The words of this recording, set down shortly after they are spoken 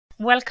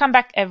Welcome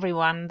back,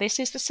 everyone. This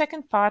is the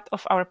second part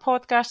of our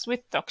podcast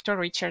with Dr.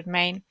 Richard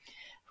Mayne.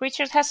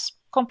 Richard has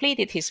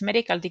completed his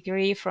medical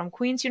degree from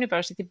Queen's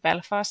University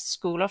Belfast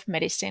School of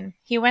Medicine.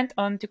 He went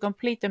on to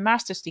complete a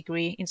master's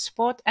degree in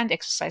sport and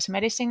exercise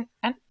medicine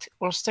at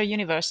Ulster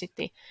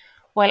University,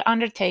 while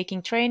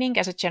undertaking training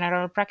as a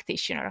general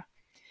practitioner.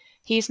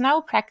 He is now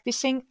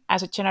practicing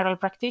as a general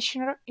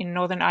practitioner in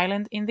Northern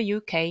Ireland in the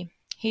UK.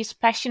 He is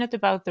passionate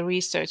about the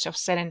research of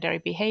sedentary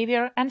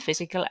behavior and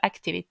physical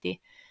activity.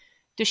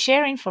 To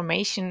share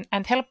information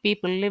and help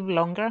people live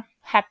longer,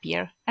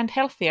 happier, and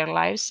healthier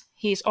lives,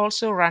 he is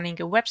also running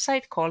a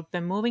website called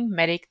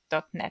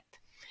themovingmedic.net.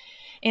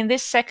 In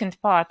this second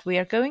part, we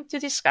are going to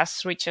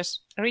discuss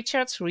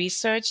Richard's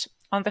research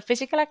on the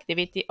physical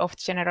activity of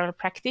general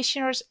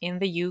practitioners in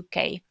the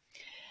UK,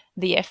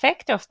 the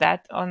effect of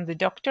that on the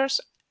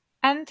doctors,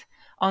 and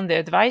on the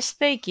advice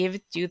they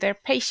give to their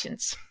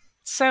patients.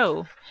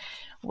 So,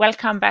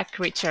 welcome back,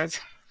 Richard.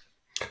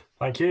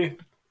 Thank you.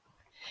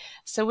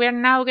 So we're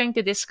now going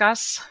to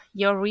discuss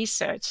your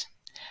research,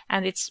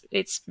 and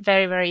it's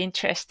very, very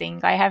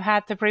interesting. I have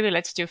had the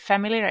privilege to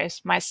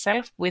familiarize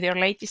myself with your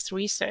latest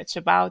research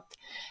about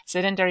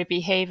sedentary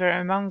behavior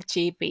among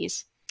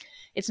GPs.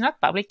 It's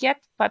not public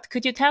yet, but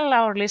could you tell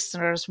our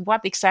listeners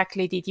what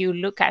exactly did you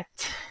look at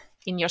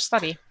in your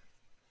study?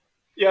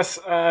 Yes,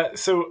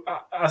 so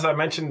as I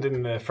mentioned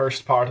in the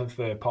first part of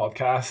the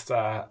podcast,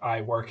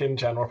 I work in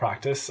general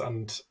practice,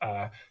 and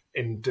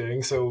in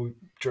doing so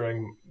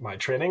during my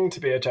training to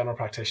be a general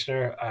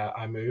practitioner,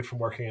 I moved from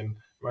working in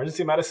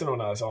emergency medicine when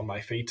I was on my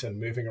feet and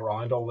moving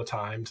around all the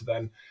time to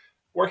then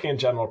working in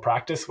general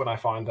practice when I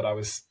found that I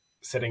was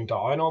sitting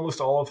down almost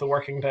all of the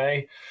working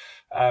day.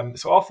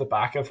 So off the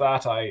back of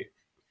that, I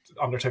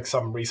undertook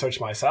some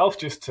research myself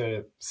just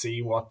to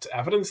see what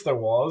evidence there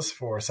was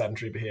for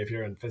sedentary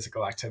behavior and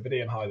physical activity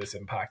and how this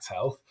impacts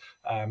health.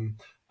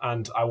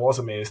 And I was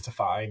amazed to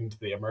find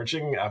the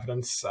emerging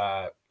evidence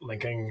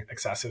linking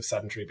excessive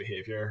sedentary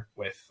behavior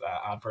with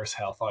adverse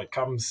health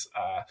outcomes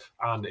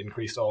and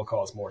increased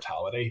all-cause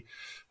mortality.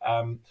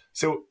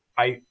 So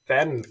I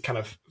then kind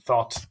of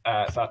thought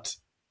that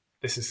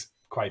this is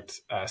quite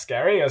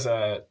scary as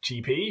a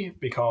GP,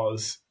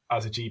 because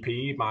as a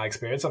GP, my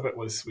experience of it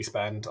was we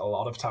spend a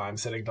lot of time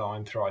sitting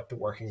down throughout the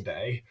working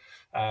day.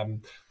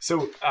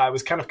 So I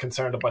was kind of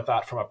concerned about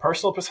that from a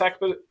personal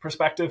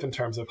perspective in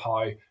terms of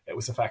how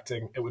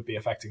it would be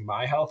affecting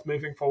my health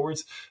moving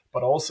forwards,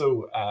 but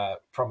also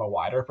from a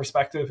wider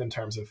perspective in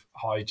terms of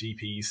how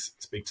GPs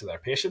speak to their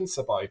patients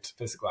about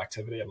physical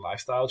activity and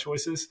lifestyle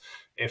choices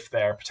if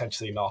they're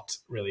potentially not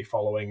really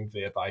following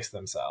the advice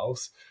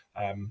themselves.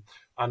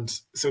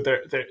 And so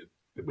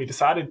we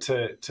decided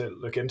to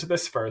look into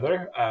this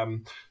further.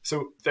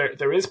 So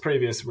there is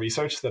previous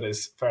research that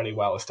is fairly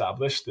well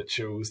established that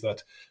shows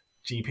that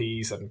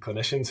GPs and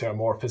clinicians who are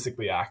more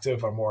physically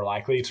active are more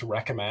likely to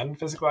recommend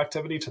physical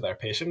activity to their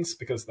patients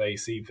because they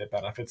see the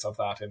benefits of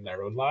that in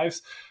their own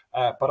lives.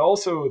 But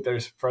also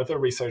there's further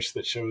research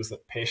that shows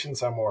that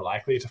patients are more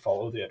likely to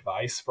follow the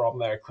advice from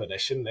their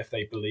clinician if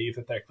they believe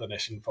that their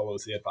clinician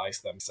follows the advice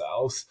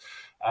themselves.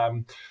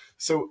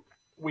 So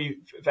we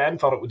then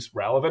thought it was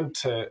relevant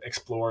to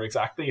explore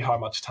exactly how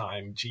much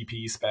time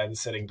GPs spend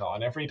sitting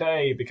down every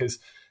day, because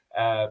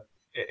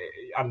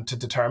and to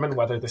determine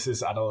whether this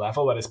is at a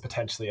level that is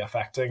potentially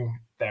affecting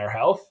their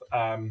health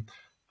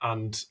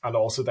and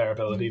also their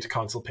ability to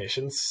counsel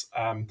patients.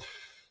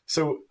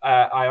 So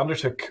I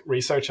undertook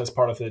research as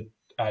part of the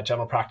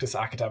general practice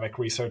academic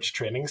research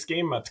training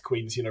scheme at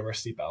Queen's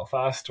University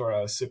Belfast, where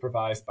I was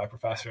supervised by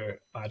Professor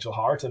Nigel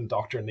Hart and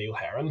Dr. Neil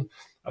Heron.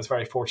 I was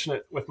very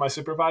fortunate with my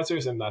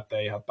supervisors in that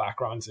they have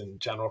backgrounds in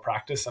general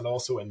practice and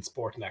also in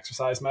sport and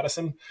exercise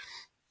medicine.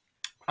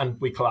 And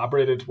we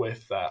collaborated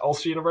with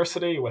Ulster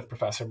University, with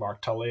Professor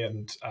Mark Tully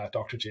and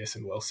Dr.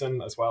 Jason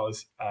Wilson, as well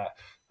as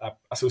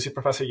Associate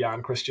Professor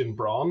Jan Christian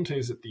Brond,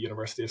 who's at the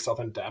University of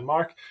Southern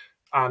Denmark.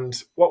 And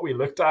what we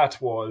looked at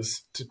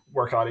was to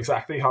work out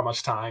exactly how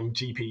much time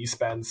GPs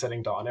spend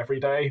sitting down every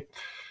day.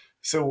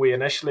 So we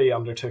initially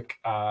undertook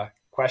a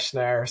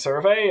questionnaire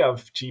survey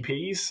of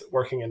GPs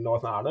working in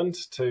Northern Ireland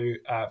to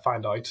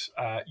find out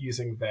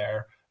using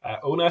their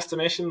own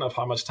estimation of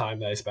how much time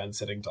they spend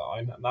sitting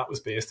down. And that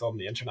was based on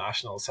the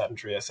International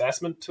Sedentary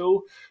Assessment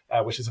Tool,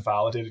 which is a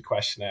validated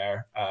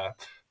questionnaire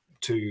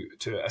to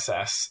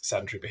assess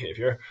sedentary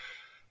behavior.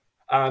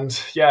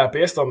 And yeah,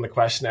 based on the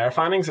questionnaire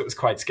findings, it was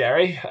quite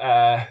scary.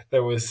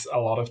 There was a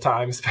lot of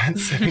time spent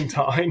sitting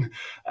down.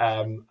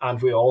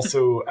 And we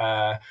also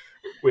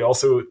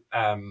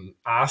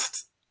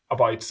asked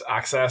about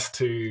access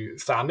to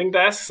standing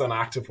desks and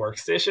active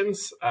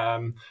workstations.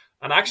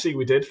 And actually,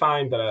 we did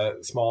find that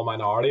a small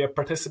minority of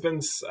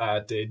participants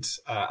did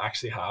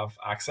actually have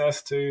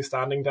access to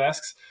standing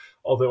desks.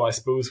 Although I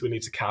suppose we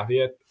need to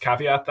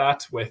caveat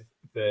that with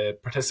the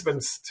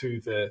participants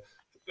that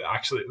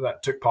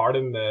took part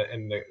in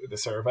the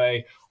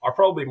survey are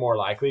probably more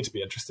likely to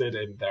be interested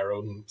in their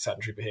own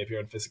sedentary behavior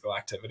and physical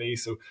activity.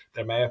 So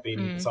there may have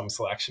been some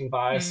selection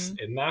bias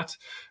in that.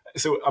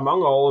 So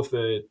among all of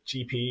the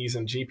GPs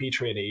and GP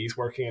trainees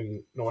working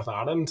in Northern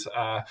Ireland,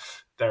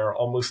 there are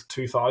almost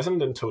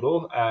 2,000 in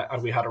total,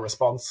 and we had a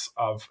response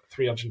of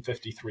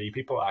 353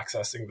 people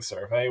accessing the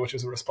survey, which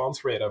is a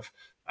response rate of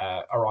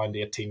around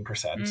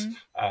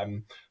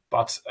 18%.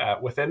 But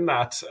within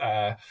that,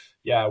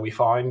 we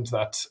found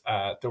that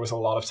there was a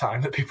lot of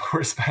time that people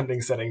were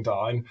spending sitting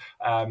down.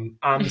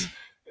 And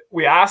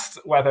we asked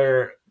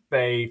whether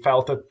they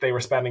felt that they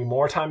were spending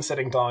more time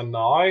sitting down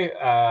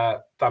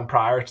now than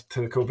prior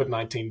to the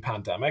COVID-19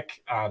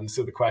 pandemic. And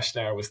so the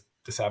questionnaire was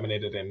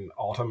disseminated in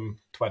autumn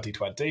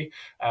 2020.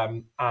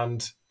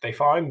 And they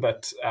found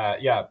that,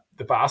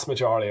 the vast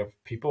majority of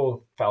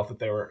people felt that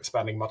they were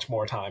spending much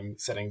more time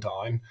sitting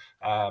down.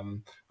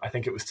 I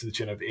think it was to the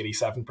tune of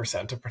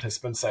 87% of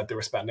participants said they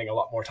were spending a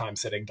lot more time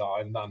sitting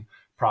down than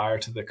prior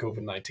to the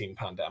COVID-19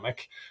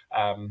 pandemic.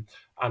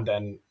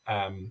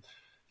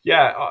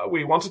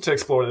 We wanted to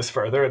explore this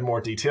further in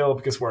more detail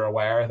because we're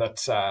aware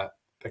that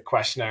the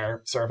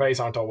questionnaire surveys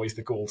aren't always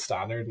the gold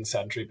standard in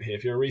sedentary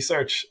behaviour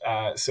research.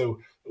 So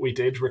we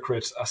did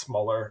recruit a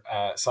smaller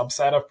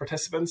subset of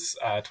participants,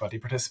 20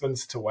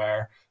 participants, to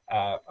wear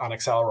an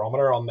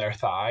accelerometer on their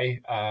thigh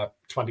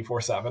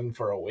 24/7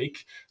 for a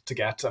week to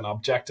get an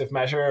objective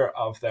measure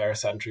of their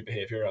sedentary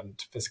behaviour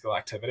and physical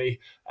activity,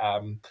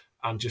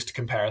 and just to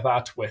compare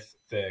that with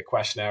the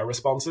questionnaire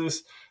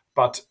responses.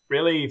 But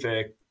really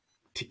the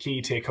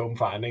key take-home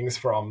findings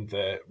from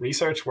the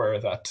research were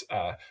that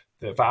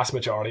the vast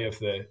majority of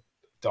the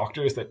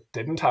doctors that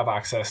didn't have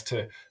access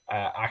to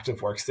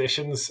active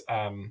workstations,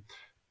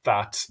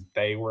 that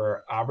they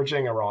were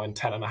averaging around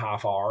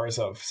 10.5 hours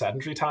of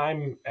sedentary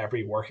time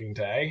every working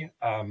day.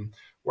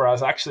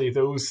 Whereas actually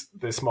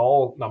the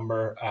small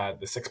number,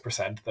 the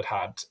 6% that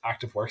had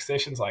active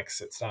workstations like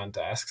sit-stand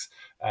desks,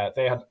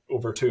 they had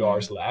over 2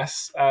 hours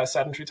less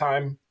sedentary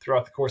time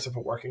throughout the course of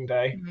a working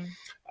day.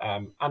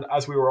 And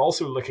as we were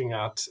also looking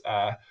at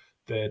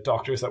the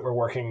doctors that were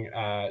working,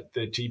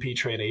 the GP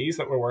trainees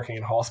that were working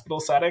in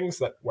hospital settings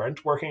that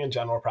weren't working in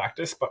general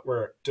practice but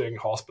were doing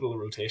hospital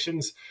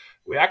rotations,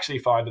 we actually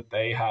found that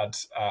they had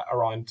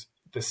around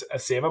a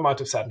same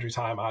amount of sedentary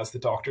time as the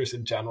doctors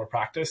in general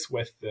practice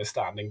with the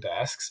standing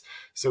desks.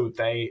 So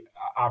they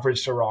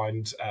averaged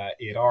around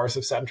 8 hours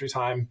of sedentary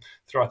time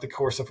throughout the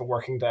course of a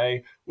working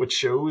day, which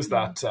shows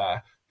that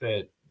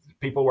the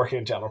people working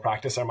in general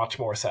practice are much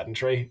more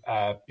sedentary,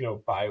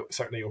 by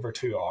certainly over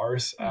 2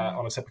 hours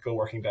on a typical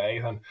working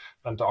day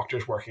than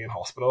doctors working in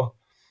hospital.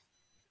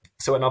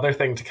 So another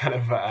thing to kind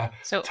of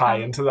tie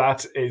into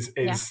that is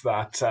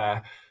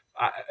that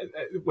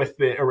with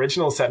the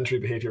original sedentary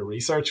behaviour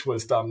research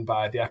was done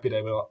by the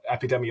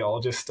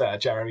epidemiologist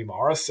Jeremy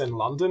Morris in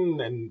London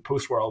in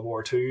post-World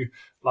War II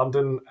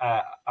London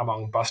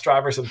among bus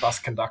drivers and bus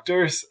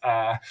conductors.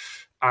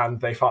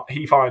 And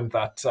he found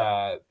that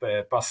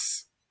the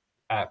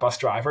bus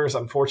drivers,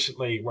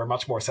 unfortunately, were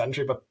much more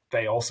sedentary, but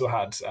they also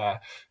had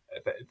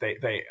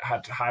they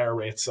had higher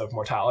rates of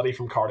mortality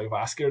from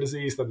cardiovascular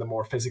disease than the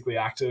more physically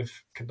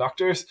active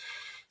conductors.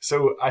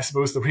 So I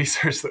suppose the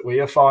research that we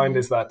have found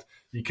is that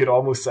you could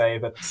almost say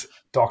that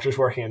doctors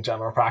working in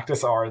general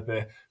practice are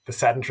the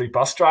sedentary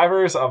bus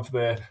drivers of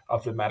the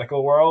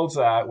medical world,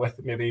 with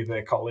maybe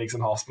the colleagues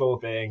in hospital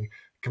being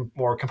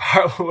more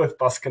comparable with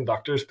bus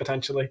conductors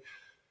potentially.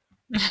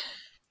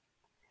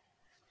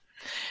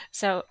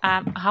 So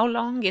how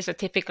long is a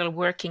typical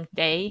working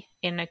day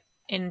in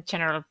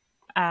general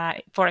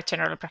for a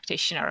general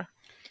practitioner?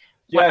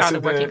 What are the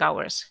working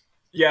hours?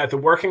 Yeah, the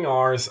working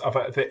hours of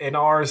the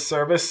in-hours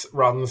service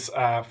runs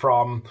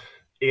from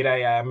 8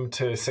 a.m.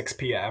 to 6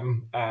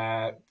 p.m.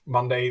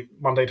 Monday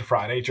to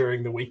Friday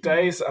during the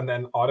weekdays, and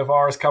then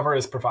out-of-hours cover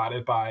is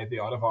provided by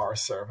the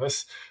out-of-hours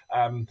service.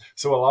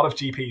 So a lot of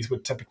GPs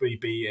would typically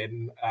be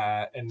in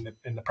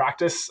the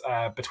practice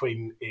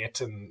between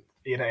 8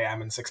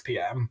 a.m. and 6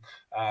 p.m.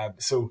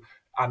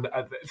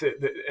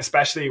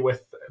 Especially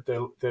with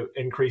the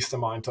increased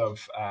amount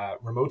of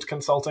remote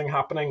consulting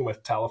happening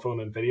with telephone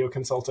and video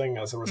consulting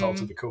as a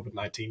result of the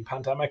COVID-19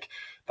 pandemic,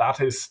 that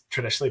has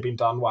traditionally been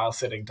done while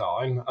sitting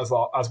down, as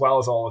well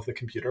as all of the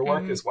computer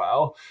work as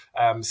well.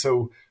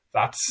 So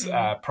that's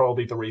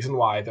probably the reason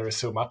why there is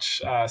so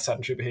much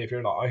sedentary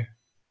behavior now.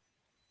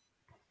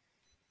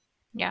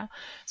 Yeah.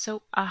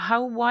 So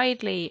how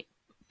widely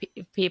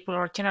people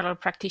or general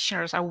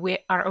practitioners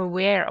are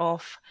aware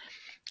of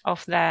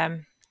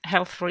the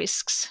health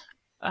risks,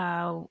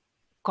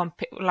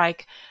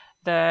 like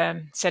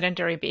the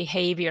sedentary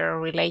behavior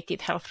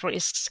related health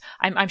risks?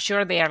 I'm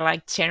sure they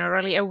are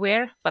generally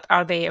aware, but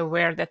are they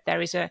aware that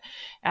there is a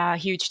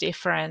huge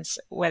difference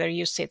whether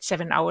you sit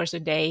 7 hours a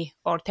day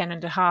or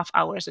 10.5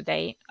 hours a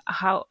day?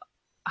 How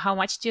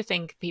much do you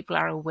think people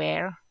are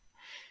aware?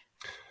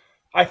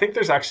 I think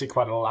there's actually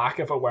quite a lack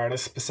of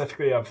awareness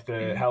specifically of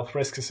the health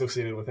risks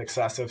associated with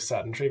excessive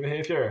sedentary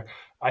behavior.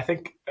 I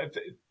think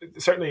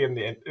certainly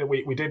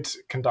we did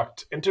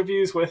conduct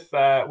interviews with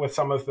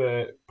some of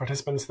the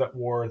participants that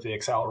wore the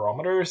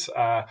accelerometers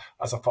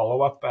as a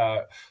follow-up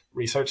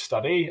research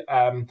study,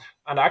 and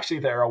actually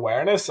their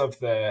awareness of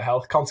the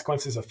health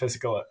consequences of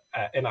physical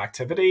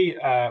inactivity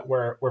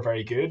were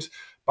very good.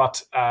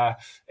 But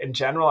in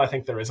general, I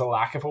think there is a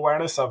lack of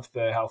awareness of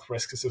the health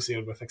risks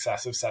associated with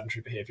excessive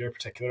sedentary behavior,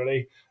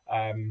 particularly.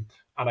 And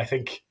I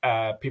think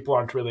people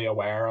aren't really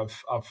aware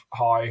of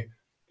how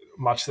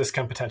much this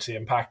can potentially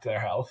impact their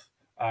health.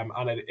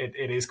 And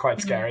it is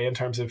quite scary in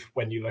terms of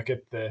when you look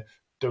at the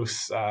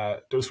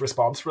dose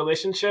response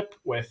relationship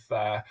with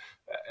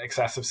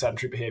excessive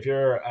sedentary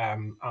behavior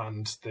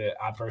and the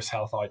adverse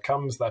health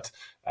outcomes that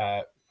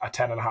at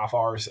 10.5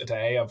 hours a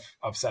day of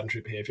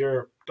sedentary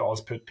behavior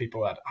does put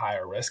people at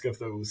higher risk of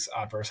those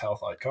adverse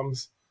health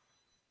outcomes.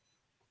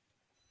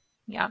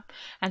 Yeah,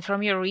 and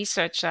from your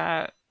research,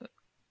 I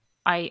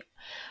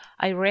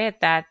read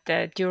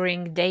that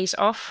during days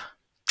off,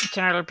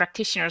 general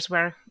practitioners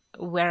were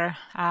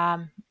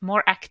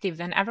more active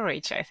than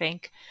average. I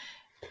think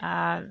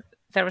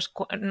there was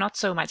not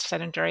so much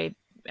sedentary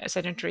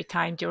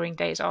time during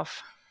days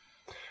off.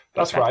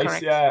 That's right.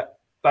 Correct? Yeah,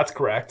 that's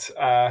correct.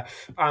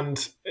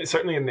 And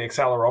certainly in the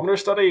accelerometer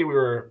study, we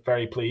were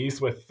very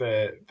pleased with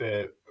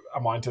the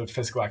amount of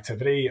physical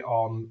activity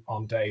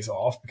on days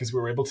off, because we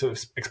were able to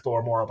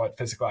explore more about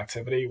physical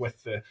activity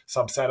with the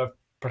subset of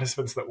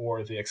participants that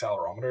wore the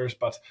accelerometers.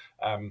 But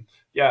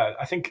yeah,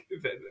 I think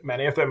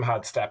many of them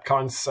had step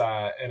counts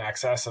in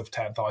excess of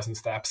 10,000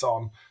 steps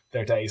on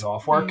their days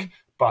off work.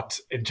 But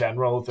in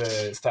general,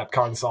 the step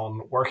counts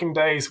on working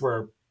days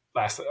were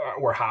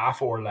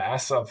half or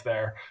less of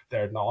their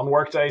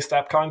non-workday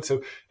step count.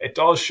 So it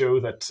does show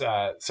that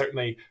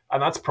certainly,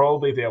 and that's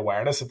probably the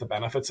awareness of the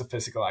benefits of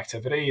physical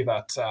activity,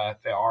 that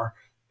they are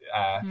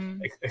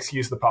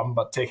excuse the pun,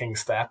 but taking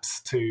steps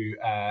to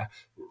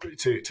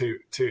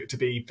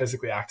be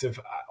physically active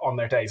on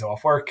their days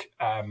off work.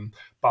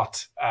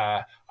 But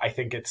I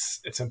think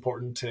it's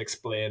important to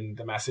explain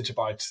the message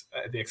about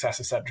the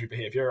excessive sedentary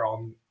behavior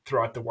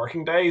throughout the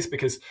working days,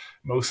 because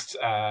most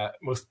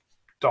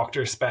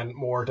doctors spend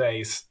more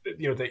days,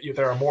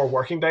 there are more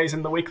working days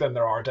in the week than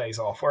there are days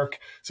off work.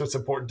 So it's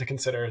important to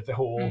consider the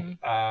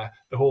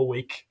whole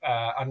week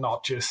and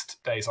not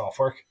just days off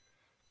work.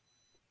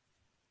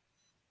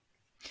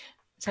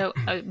 So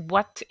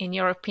what, in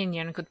your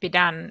opinion, could be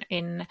done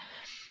in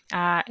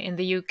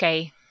the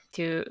UK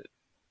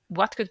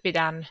what could be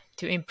done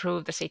to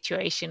improve the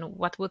situation?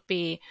 What would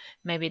be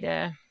maybe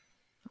the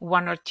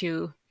one or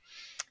two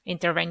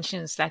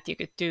interventions that you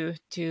could do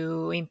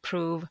to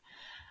improve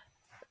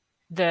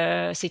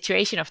the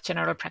situation of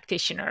general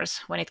practitioners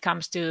when it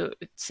comes to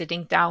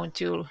sitting down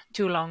too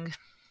long?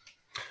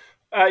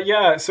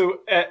 Yeah, so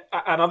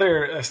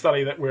another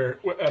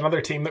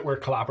team that we're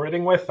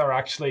collaborating with are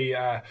actually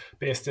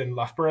based in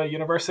Loughborough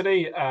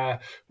University,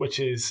 which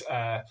is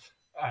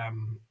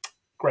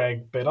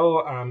Greg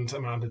Biddle and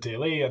Amanda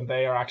Daly, and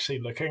they are actually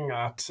looking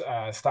at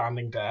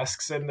standing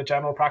desks in the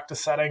general practice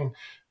setting.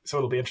 So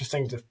it'll be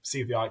interesting to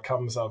see the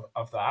outcomes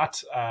of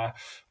that.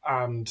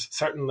 And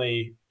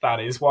certainly that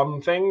is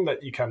one thing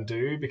that you can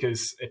do,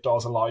 because it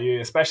does allow you,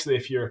 especially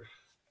if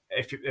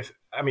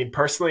I mean,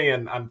 personally,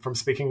 and from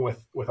speaking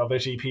with other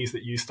GPs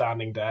that use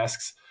standing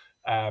desks,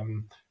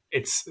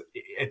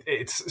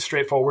 it's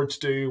straightforward to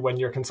do when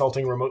you're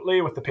consulting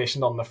remotely with the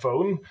patient on the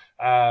phone,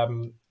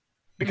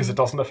 because it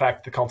doesn't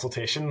affect the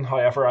consultation.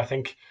 However, I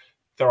think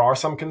there are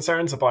some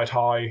concerns about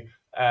how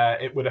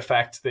it would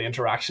affect the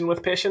interaction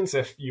with patients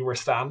if you were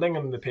standing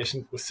and the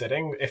patient was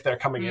sitting, if they're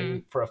coming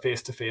in for a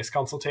face-to-face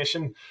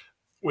consultation,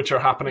 which are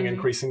happening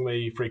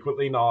increasingly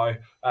frequently now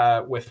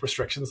with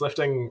restrictions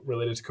lifting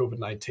related to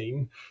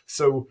COVID-19.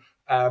 So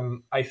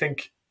I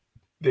think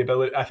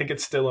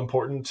it's still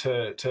important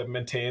to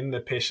maintain the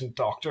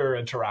patient-doctor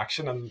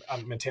interaction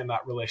and maintain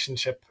that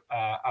relationship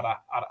at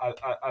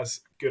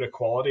as good a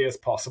quality as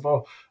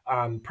possible.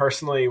 And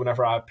personally,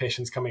 whenever I have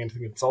patients coming into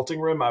the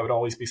consulting room, I would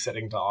always be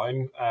sitting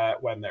down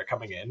when they're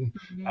coming in,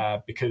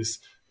 because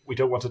we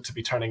don't want it to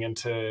be turning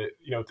into,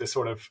 this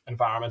sort of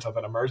environment of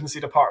an emergency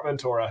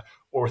department or a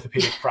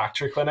orthopedic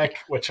fracture clinic,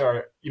 which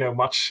are,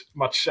 much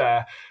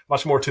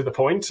more to the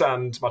point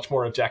and much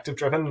more objective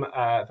driven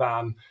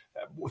than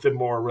with a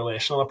more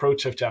relational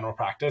approach of general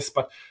practice.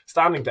 But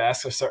standing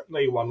desks are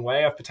certainly one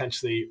way of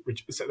potentially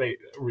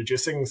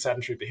reducing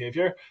sedentary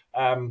behavior.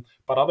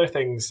 But other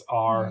things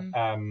are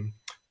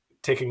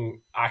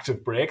taking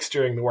active breaks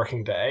during the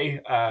working day.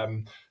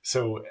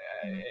 So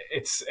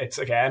it's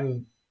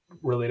again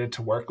related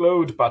to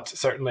workload, but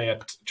certainly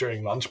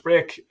during lunch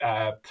break,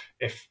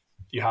 if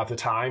you have the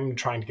time,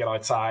 trying to get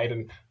outside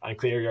and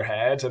clear your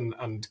head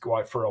and go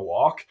out for a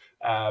walk.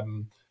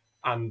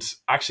 And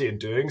actually in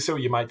doing so,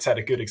 you might set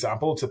a good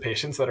example to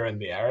patients that are in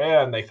the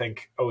area and they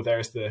think, oh,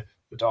 there's the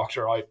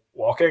doctor out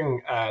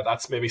walking.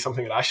 That's maybe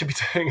something that I should be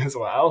doing as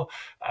well.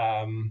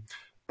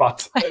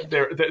 But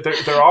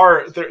there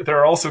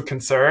are also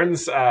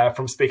concerns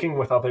from speaking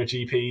with other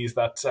GPs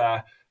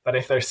that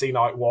if they're seen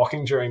out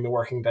walking during the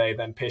working day,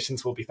 then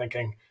patients will be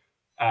thinking,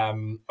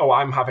 oh,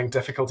 I'm having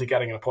difficulty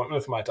getting an appointment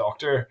with my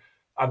doctor,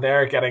 and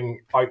they're getting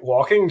out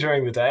walking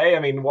during the day. I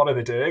mean, what are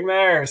they doing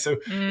there? So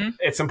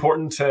it's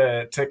important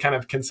to kind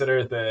of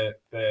consider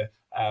the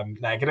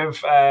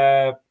negative,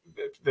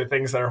 the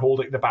things that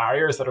are the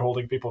barriers that are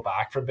holding people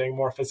back from being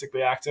more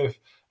physically active.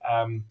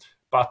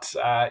 But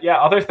yeah,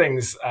 other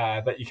things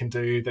that you can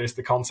do, there's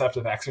the concept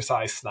of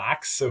exercise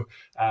snacks. So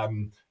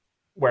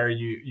where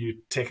you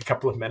take a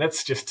couple of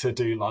minutes just to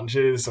do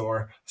lunges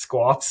or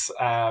squats.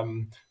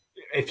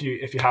 If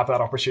you have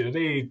that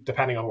opportunity,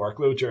 depending on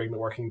workload during the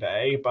working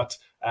day, but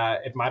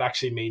it might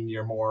actually mean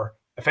you're more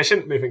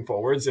efficient moving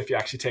forwards if you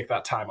actually take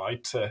that time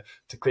out to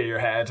clear your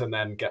head and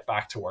then get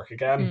back to work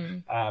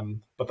again.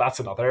 But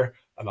that's another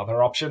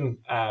option.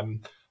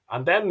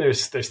 And then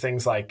there's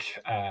things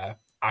like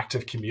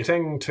active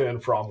commuting to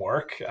and from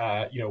work,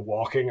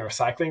 walking or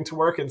cycling to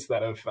work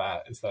instead of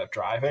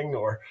driving,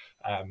 or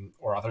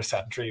other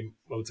sedentary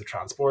modes of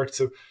transport.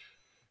 So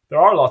there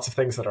are lots of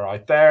things that are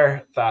out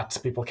there that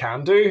people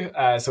can do.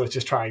 So it's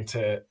just trying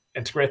to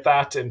integrate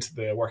that into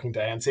the working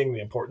day and seeing the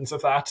importance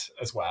of that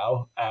as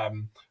well.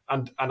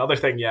 And another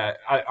thing,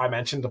 I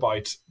mentioned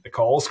about the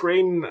call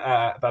screen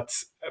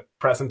that's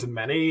present in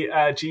many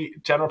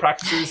general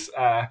practices,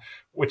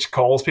 which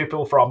calls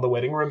people from the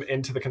waiting room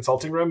into the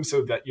consulting room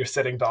so that you're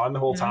sitting down the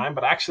whole time.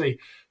 But actually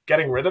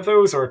getting rid of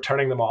those or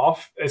turning them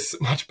off is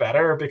much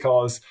better,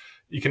 because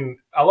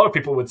a lot of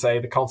people would say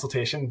the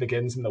consultation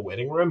begins in the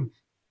waiting room.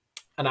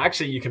 And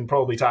actually, you can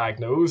probably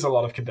diagnose a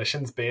lot of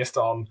conditions based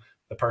on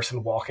the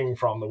person walking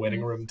from the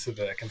waiting room to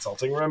the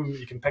consulting room.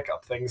 You can pick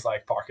up things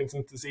like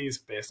Parkinson's disease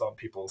based on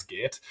people's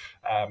gait.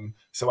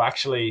 So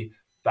actually,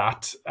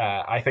 that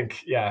I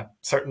think,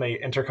 certainly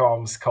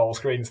intercoms, call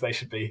screens, they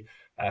should be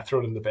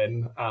thrown in the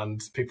bin,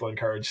 and people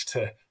encouraged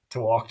to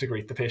walk to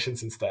greet the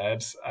patients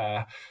instead,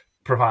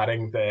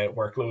 providing the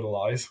workload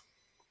allows.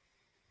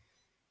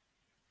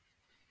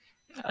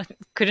 I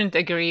couldn't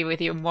agree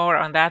with you more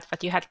on that,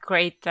 but you had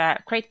great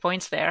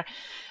points there,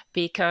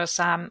 because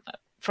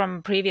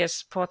from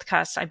previous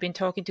podcasts, I've been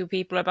talking to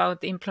people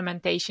about the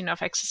implementation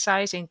of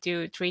exercise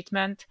into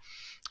treatment,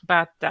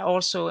 but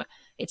also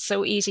it's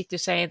so easy to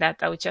say that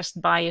I would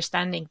just buy a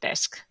standing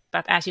desk.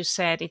 But as you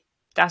said, it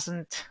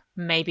doesn't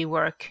maybe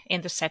work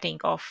in the setting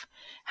of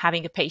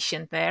having a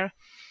patient there.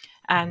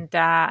 And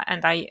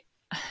the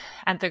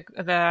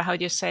how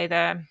do you say,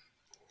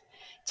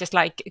 just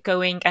like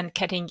going and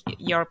getting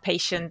your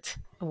patient,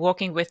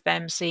 walking with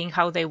them, seeing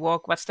how they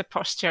walk, what's the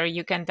posture.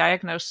 You can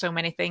diagnose so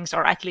many things,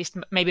 or at least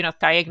maybe not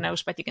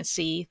diagnose, but you can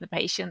see the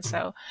patient.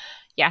 So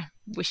yeah,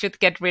 we should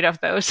get rid of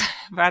those.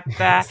 But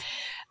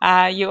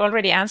you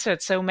already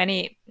answered so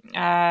many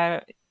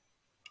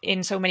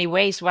in so many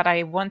ways what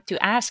I want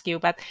to ask you.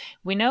 But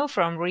we know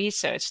from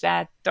research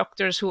that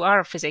doctors who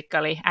are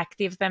physically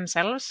active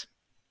themselves,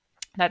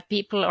 that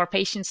people or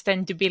patients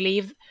tend to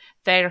believe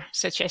their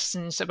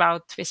suggestions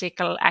about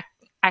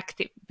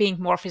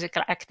being more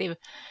physical active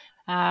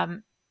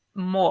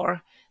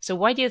more. So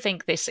why do you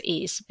think this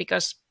is?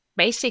 Because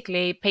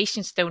basically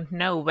patients don't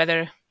know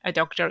whether a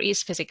doctor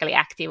is physically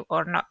active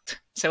or not.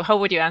 So how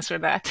would you answer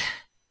that?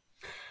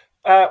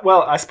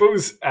 Well, I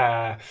suppose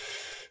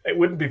it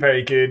wouldn't be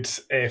very good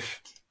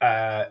if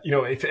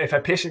if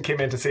a patient came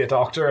in to see a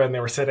doctor and they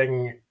were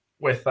sitting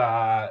with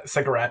a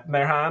cigarette in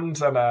their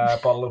hand and a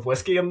bottle of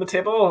whiskey on the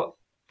table.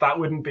 That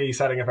wouldn't be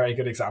setting a very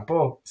good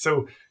example.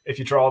 So if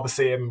you draw the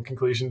same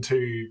conclusion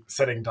to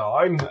sitting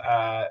down,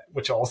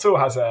 which also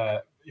has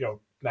a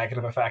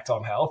negative effect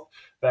on health,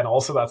 then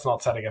also that's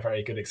not setting a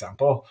very good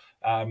example.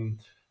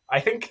 I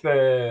think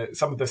there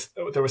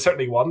was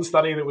certainly one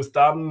study that was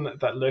done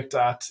that looked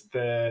at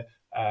the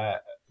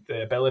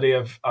ability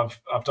of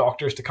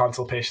doctors to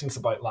counsel patients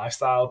about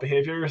lifestyle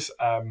behaviors,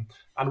 and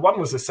one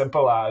was as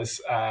simple as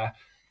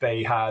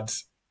they had,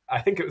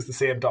 I think it was the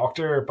same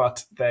doctor,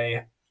 but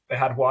they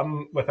had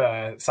one with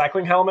a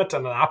cycling helmet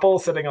and an apple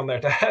sitting on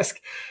their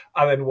desk,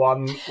 and then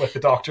one with the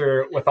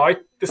doctor without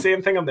the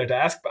same thing on their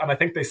desk. And I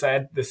think they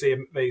said the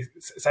same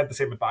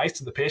advice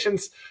to the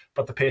patients,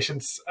 but the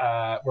patients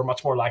were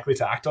much more likely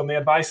to act on the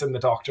advice than the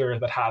doctor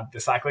that had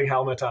the cycling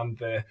helmet and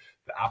the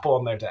apple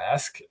on their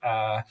desk.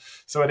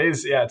 So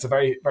it's a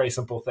very, very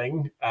simple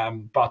thing.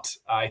 But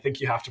I think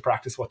you have to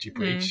practice what you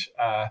preach,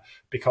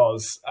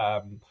 because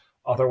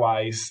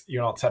otherwise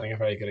you're not setting a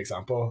very good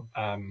example.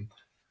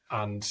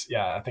 And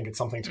I think it's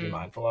something to be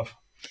mindful of.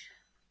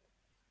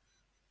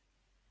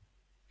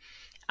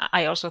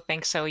 I also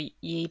think so.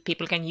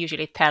 People can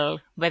usually tell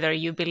whether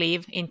you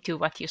believe into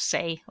what you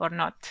say or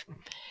not.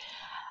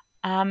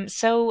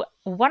 So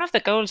one of the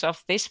goals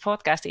of this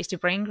podcast is to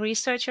bring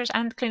researchers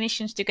and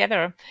clinicians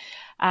together.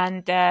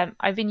 And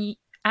I've been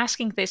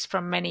asking this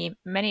from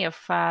many of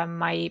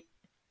my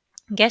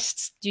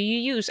guests. Do you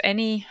use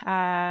any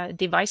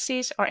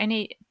devices or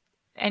any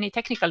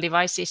technical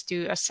devices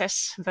to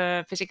assess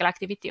the physical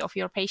activity of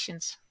your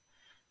patients?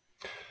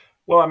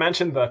 Well, I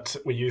mentioned that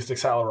we used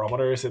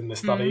accelerometers in the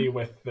study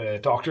with the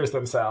doctors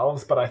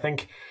themselves, but I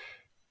think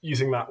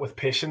using that with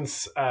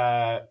patients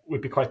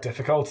would be quite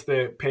difficult.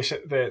 The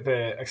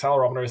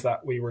accelerometers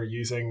that we were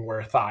using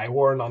were thigh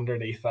worn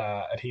underneath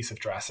adhesive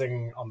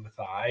dressing on the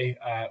thigh,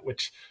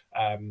 which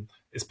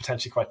is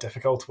potentially quite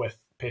difficult with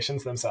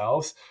patients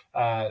themselves.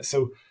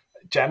 So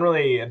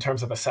generally, in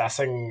terms of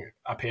assessing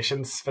a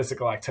patient's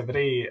physical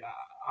activity,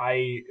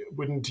 I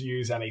wouldn't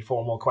use any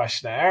formal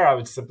questionnaire. I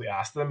would simply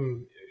ask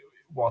them,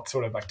 what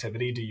sort of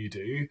activity do you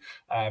do,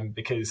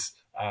 because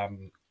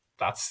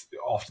that's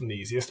often the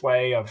easiest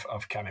way of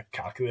kind of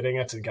calculating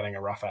it and getting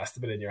a rough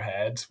estimate in your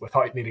head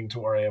without needing to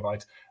worry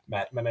about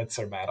met minutes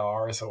or met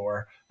hours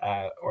or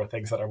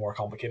things that are more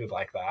complicated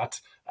like that,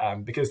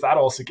 because that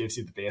also gives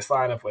you the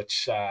baseline of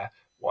which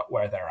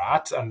where they're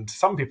at. And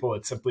some people,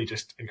 it's simply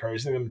just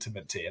encouraging them to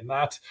maintain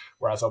that,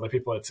 whereas other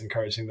people, it's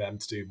encouraging them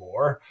to do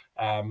more.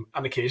 And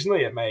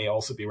occasionally it may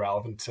also be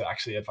relevant to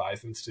actually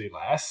advise them to do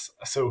less.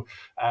 So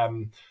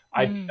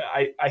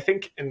I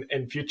think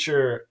in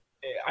future,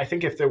 I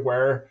think if there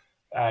were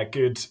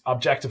good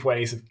objective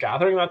ways of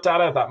gathering that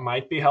data, that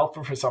might be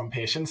helpful for some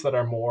patients that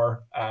are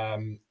more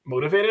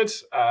motivated.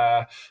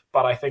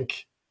 But I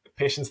think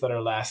patients that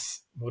are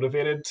less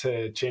motivated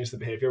to change the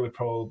behavior would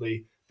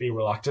probably be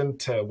reluctant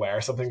to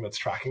wear something that's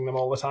tracking them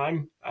all the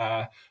time.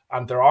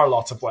 And there are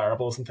lots of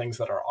wearables and things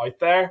that are out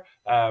there.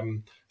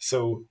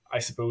 So I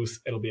suppose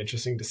it'll be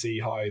interesting to see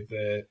how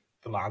the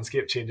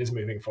landscape changes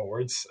moving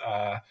forwards,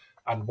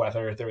 and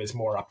whether there is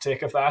more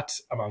uptake of that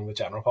among the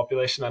general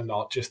population and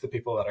not just the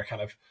people that are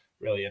kind of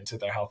really into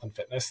their health and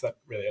fitness that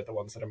really are the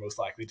ones that are most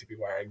likely to be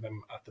wearing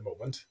them at the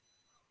moment.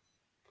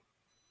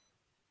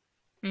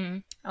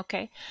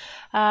 Okay.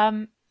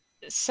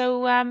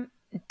 So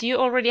do you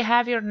already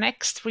have your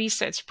next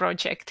research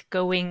project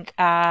going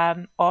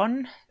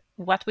on?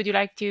 What would you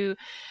like to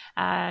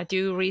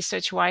do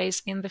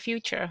research-wise in the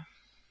future?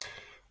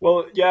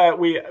 Well, yeah,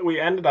 we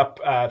ended up,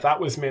 that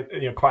was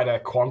quite a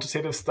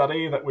quantitative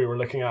study that we were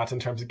looking at in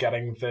terms of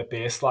getting the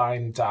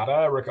baseline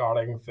data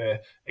regarding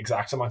the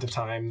exact amount of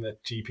time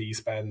that GPs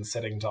spend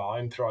sitting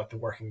down throughout the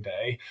working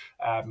day.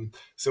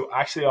 So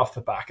actually off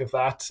the back of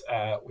that,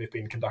 we've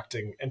been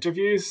conducting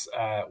interviews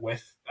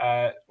with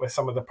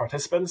some of the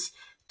participants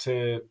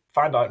to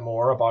find out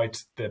more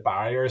about the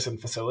barriers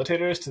and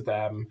facilitators to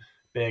them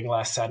being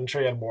less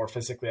sedentary and more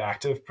physically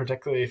active,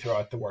 particularly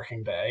throughout the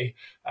working day.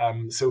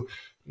 So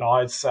now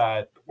it's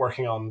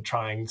working on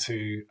trying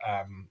to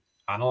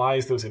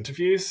analyze those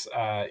interviews,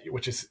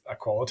 which is a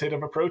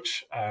qualitative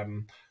approach,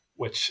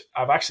 which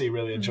I've actually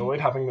really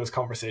enjoyed having those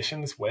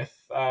conversations with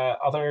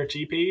other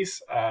GPs,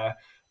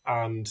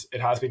 and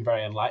it has been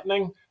very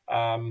enlightening,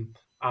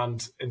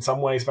 and in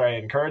some ways very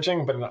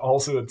encouraging, but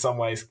also in some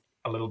ways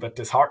a little bit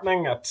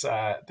disheartening at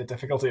the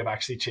difficulty of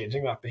actually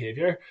changing that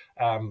behavior.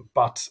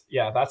 But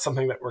yeah, that's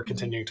something that we're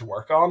continuing to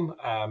work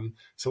on.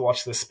 So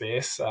watch this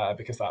space,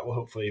 because that will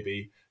hopefully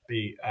be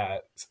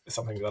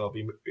something that'll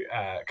be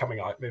coming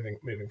out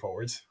moving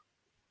forwards.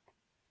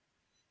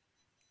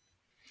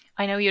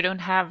 I know you don't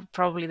have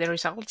probably the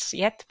results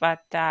yet,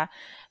 but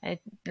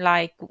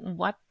like,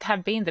 what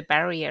have been the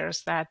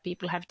barriers that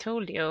people have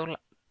told you?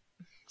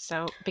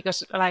 So,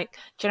 because like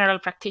general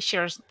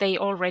practitioners, they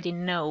already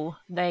know,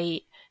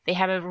 they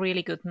have a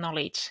really good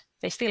knowledge.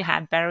 They still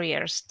have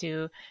barriers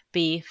to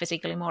be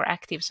physically more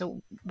active.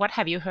 So what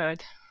have you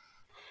heard?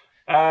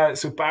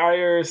 So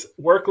barriers,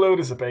 workload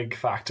is a big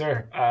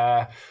factor,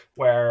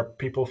 where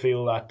people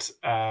feel that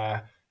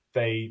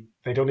they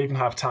don't even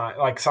have time.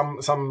 Like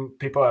some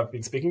people I've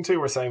been speaking to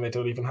were saying they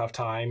don't even have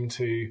time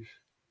to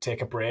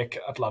take a break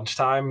at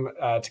lunchtime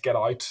to get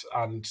out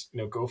and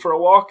go for a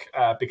walk,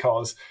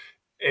 because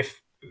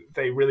if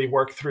they really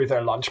work through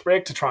their lunch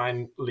break to try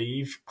and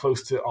leave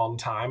close to on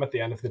time at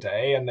the end of the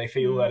day, and they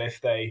feel that if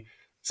they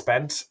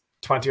spent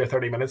 20 or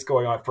 30 minutes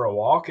going out for a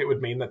walk, it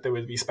would mean that they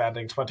would be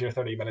spending 20 or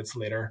 30 minutes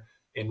later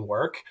in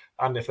work.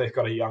 And if they've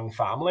got a young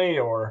family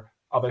or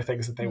other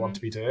things that they want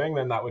to be doing,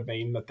 then that would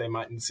mean that they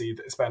mightn't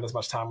spend as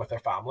much time with their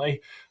family.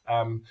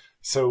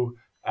 So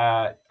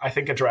I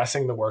think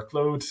addressing the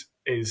workload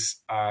is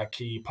a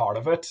key part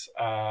of it,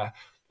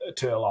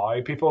 to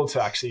allow people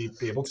to actually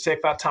be able to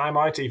take that time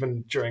out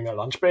even during their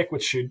lunch break,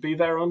 which should be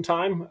their own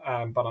time,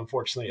 but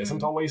unfortunately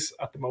isn't always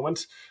at the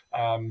moment.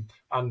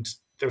 And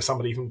there was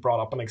somebody even brought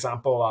up an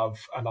example of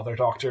another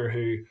doctor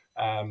who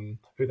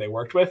they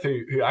worked with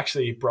who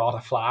actually brought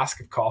a flask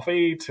of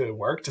coffee to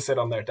work to sit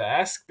on their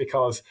desk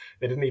because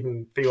they didn't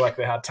even feel like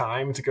they had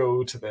time to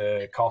go to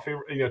the coffee,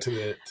 to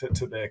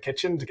the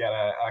kitchen to get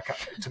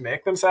to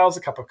make themselves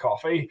a cup of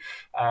coffee.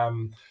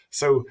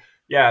 So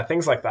yeah,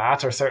 things like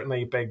that are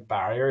certainly big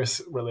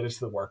barriers related to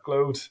the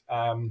workload.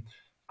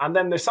 And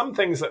then there's some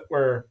things that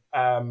were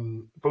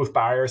both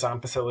barriers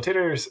and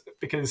facilitators,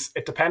 because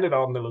it depended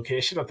on the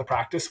location of the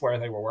practice where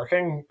they were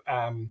working.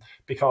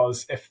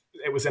 Because if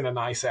it was in a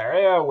nice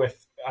area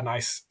with a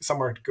nice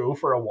somewhere to go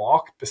for a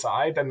walk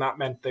beside, then that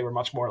meant they were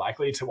much more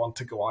likely to want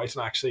to go out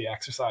and actually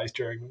exercise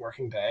during the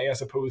working day,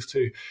 as opposed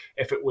to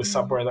if it was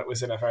somewhere that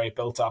was in a very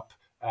built up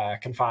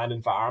confined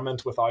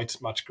environment without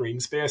much green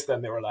space,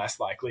 then they were less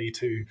likely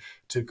to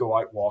go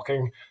out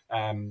walking.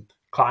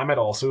 Climate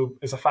also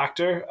is a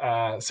factor,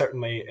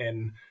 certainly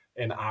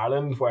in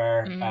Ireland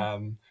where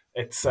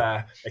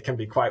it can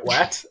be quite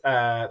wet.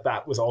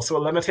 That was also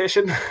a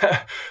limitation.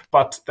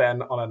 But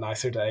then on a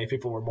nicer day,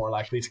 people were more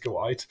likely to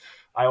go out.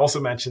 I also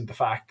mentioned the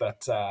fact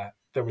that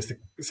there was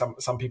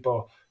some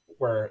people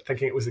were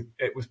thinking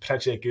it was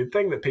potentially a good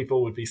thing that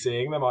people would be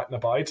seeing them out and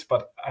about.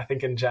 But I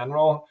think in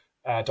general,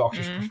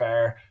 doctors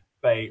prefer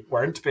they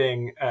weren't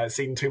being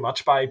seen too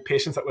much by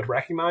patients that would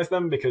recognize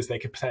them, because they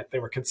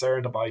were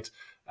concerned about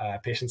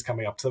patients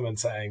coming up to them and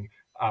saying,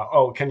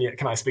 "Oh,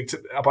 can I speak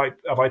to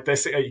about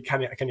this?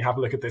 Can you have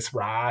a look at this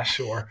rash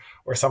or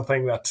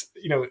something that,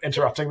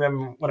 interrupting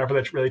them whenever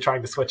they're really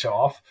trying to switch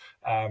off."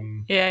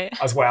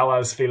 As well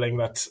as feeling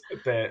that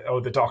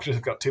the doctors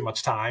have got too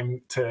much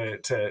time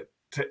to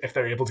if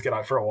they're able to get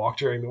out for a walk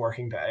during the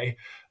working day.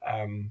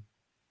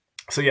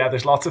 So yeah,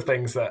 there's lots of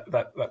things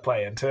that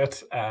play into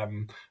it,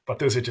 but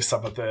those are just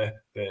some of the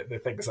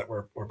things that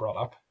were brought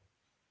up.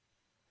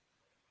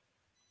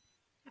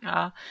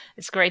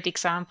 It's great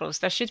examples.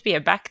 There should be a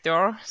back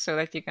door so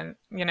that you can,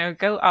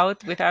 go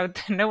out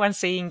without no one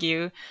seeing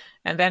you,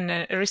 and then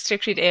a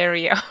restricted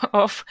area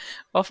of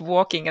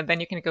walking, and then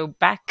you can go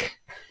back.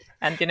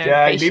 And you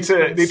need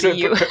to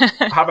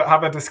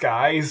have a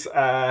disguise.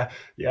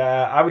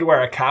 I would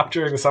wear a cap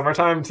during the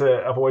summertime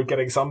to avoid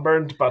getting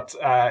sunburned. But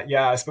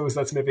I suppose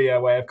that's maybe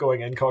a way of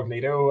going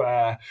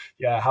incognito.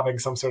 Having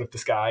some sort of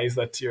disguise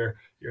that you're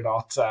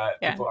not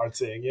people aren't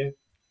seeing you.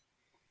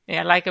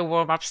 Yeah, like a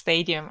warm-up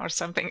stadium or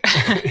something.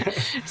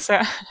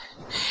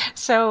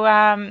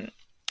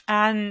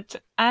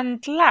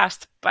 And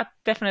last but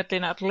definitely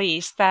not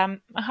least,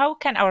 how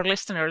can our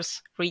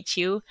listeners reach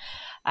you?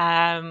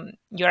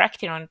 You're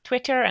active on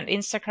Twitter and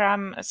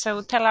Instagram,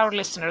 so tell our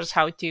listeners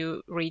how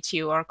to reach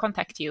you or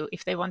contact you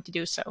if they want to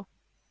do so.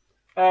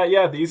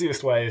 The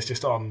easiest way is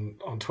just on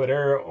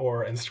Twitter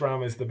or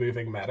Instagram is The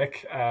Moving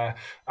Medic.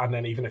 And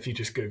then even if you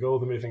just Google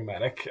The Moving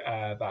Medic,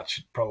 that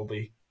should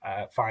probably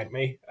find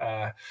me.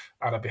 And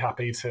I'd be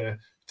happy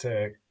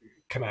to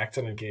connect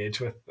and engage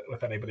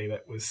with anybody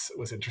that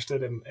was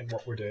interested in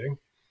what we're doing.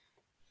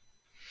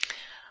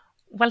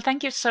 Well,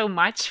 thank you so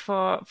much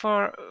for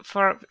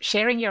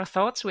sharing your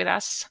thoughts with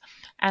us,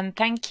 and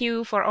thank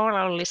you for all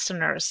our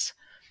listeners.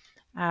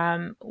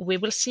 We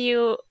will see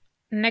you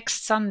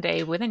next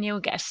Sunday with a new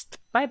guest.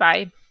 Bye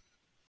bye.